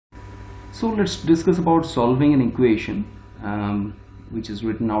So let's discuss about solving an equation which is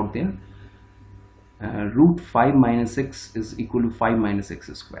written out there. Root 5 minus x is equal to 5 minus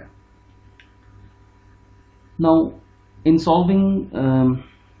x square. Now in solving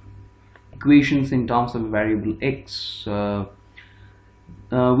equations in terms of a variable x, we'll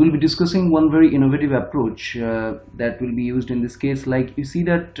be discussing one very innovative approach that will be used in this case. Like you see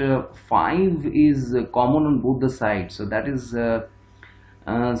that 5 is common on both the sides, so that is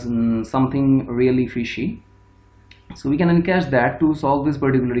something really fishy. So we can encash that to solve this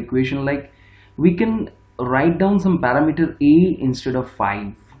particular equation. Like we can write down some parameter a instead of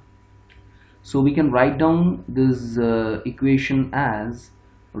 5. So we can write down this equation as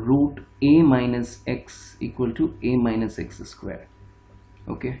root a minus x equal to a minus x square.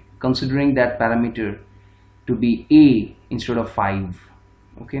 Okay, considering that parameter to be a instead of 5.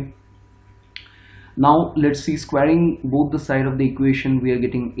 Okay, now let's see, squaring both the side of the equation, we are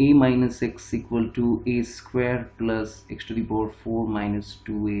getting a minus x equal to a square plus x to the power 4 minus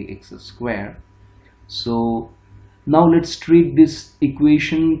 2ax square. So now let's treat this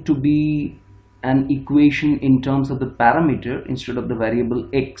equation to be an equation in terms of the parameter instead of the variable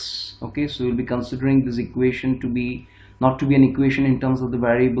x. Okay, so we'll be considering this equation to be not to be an equation in terms of the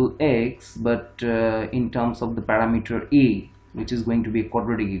variable x, but in terms of the parameter a, which is going to be a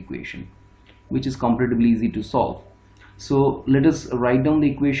quadratic equation, which is comparatively easy to solve. So let us write down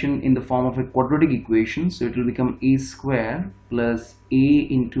the equation in the form of a quadratic equation. So it will become a square plus a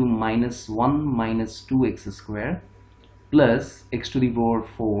into minus 1 minus 2x square plus x to the power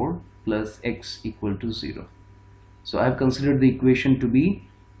 4 plus x equal to 0. So I have considered the equation to be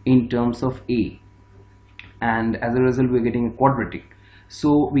in terms of a, and as a result we are getting a quadratic.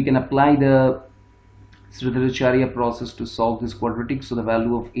 So we can apply the Sridharacharya process to solve this quadratic. So the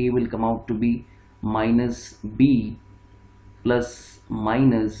value of a will come out to be minus b plus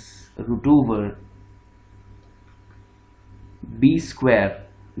minus root over b square,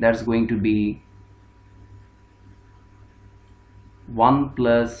 that's going to be 1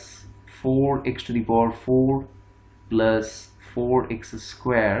 plus 4x to the power 4 plus 4x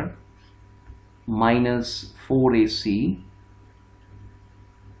square minus 4ac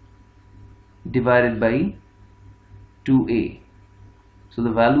divided by 2a. So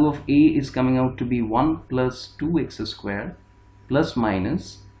the value of a is coming out to be 1 plus 2x square plus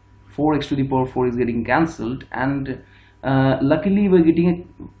minus 4x to the power 4 is getting cancelled, and luckily we're getting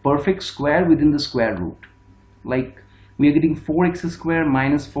a perfect square within the square root. Like we are getting 4x square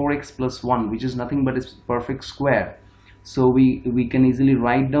minus 4x plus 1, which is nothing but a perfect square. So we can easily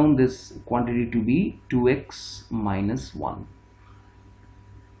write down this quantity to be 2x minus 1,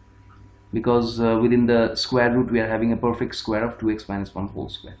 because within the square root we are having a perfect square of 2x minus 1 whole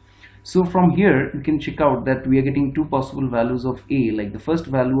square. So from here you can check out that we are getting two possible values of a. Like the first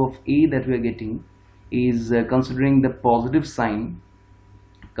value of a that we are getting is considering the positive sign.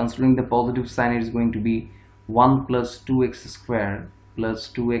 Considering the positive sign, it is going to be 1 plus 2x square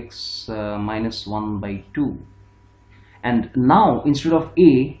plus 2x minus 1 by 2. And now instead of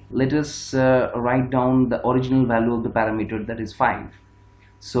a, let us write down the original value of the parameter, that is 5.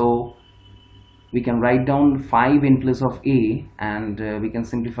 So we can write down 5 in place of a, and we can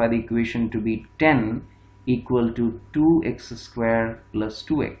simplify the equation to be 10 equal to 2x square plus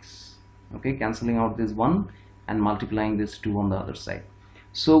 2x. Okay, cancelling out this 1 and multiplying this 2 on the other side.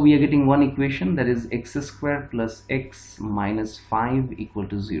 So we are getting one equation, that is x square plus x minus 5 equal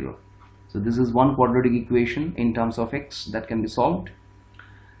to 0. So this is one quadratic equation in terms of x that can be solved,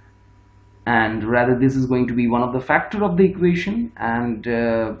 and rather this is going to be one of the factor of the equation. And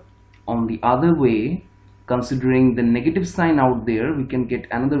on the other way, considering the negative sign out there, we can get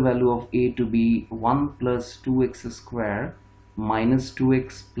another value of a to be 1 plus 2x square minus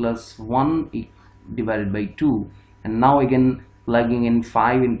 2x plus 1 divided by 2. And now again plugging in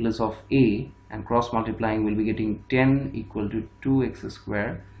 5 in place of a and cross multiplying, we'll be getting 10 equal to 2x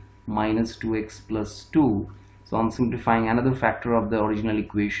square minus 2x plus 2. So on simplifying, another factor of the original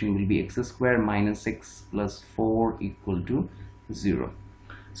equation will be x square minus x plus 4 equal to 0.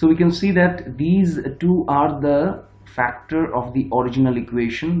 So we can see that these two are the factor of the original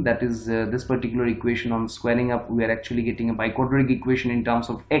equation, that is this particular equation. On squaring up, we are actually getting a biquadratic equation in terms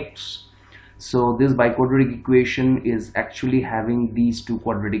of x. So this biquadratic equation is actually having these two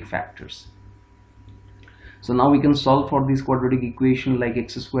quadratic factors. So now we can solve for this quadratic equation, like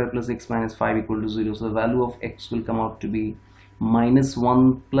x square plus x minus 5 equal to 0. So the value of x will come out to be minus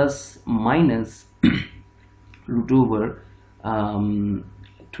 1 plus minus root over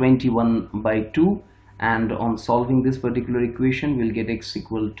 21 by 2, and on solving this particular equation we'll get x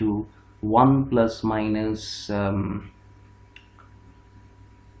equal to 1 plus minus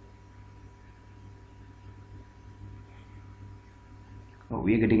Oh,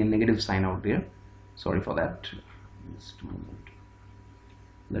 we are getting a negative sign out there, sorry for that. Just a moment.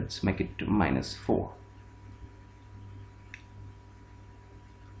 Let's make it -4.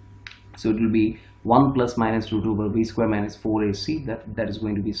 So it will be 1 plus minus root over b square minus 4ac, that is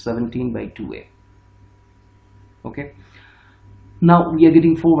going to be 17 by 2a. Okay, now we are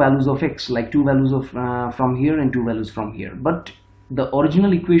getting 4 values of x, like 2 values of from here and 2 values from here, but the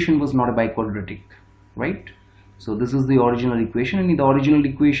original equation was not a biquadratic, right? So this is the original equation, and in the original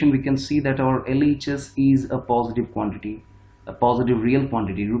equation we can see that our LHS is a positive quantity, a positive real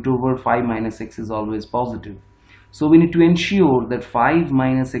quantity. Root over 5 minus x is always positive. So we need to ensure that 5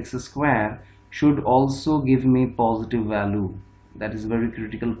 minus x square should also give me positive value. That is a very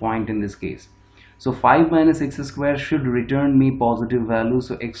critical point in this case. So 5 minus x square should return me positive value.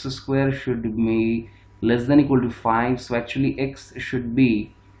 So x square should be less than equal to 5. So actually x should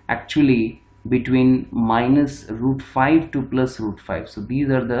be actually between minus root 5 to plus root 5. So these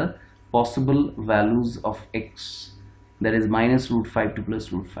are the possible values of x, that is minus root 5 to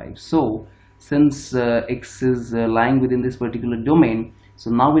plus root 5. So since x is lying within this particular domain, so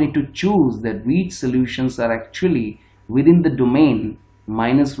now we need to choose that which solutions are actually within the domain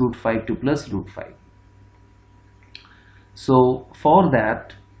minus root 5 to plus root 5. So for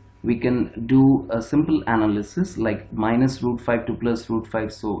that we can do a simple analysis, like minus root 5 to plus root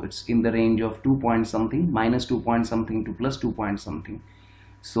 5. So it's in the range of 2 point something, minus 2 point something to plus 2 point something.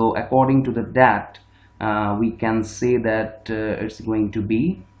 So according to that we can say that it's going to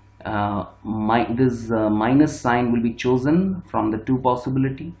be this minus sign will be chosen from the 2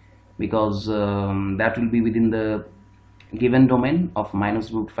 possibility, because that will be within the given domain of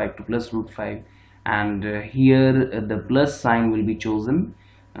minus root 5 to plus root 5, and here the plus sign will be chosen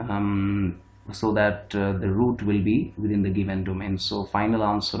so that the root will be within the given domain. So final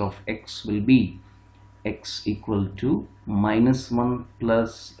answer of x will be x equal to -1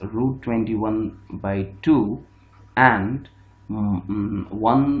 plus root 21 by 2 and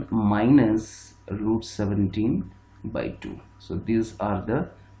 1 minus root 17 by 2. So these are the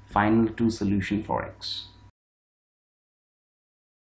final 2 solutions for x.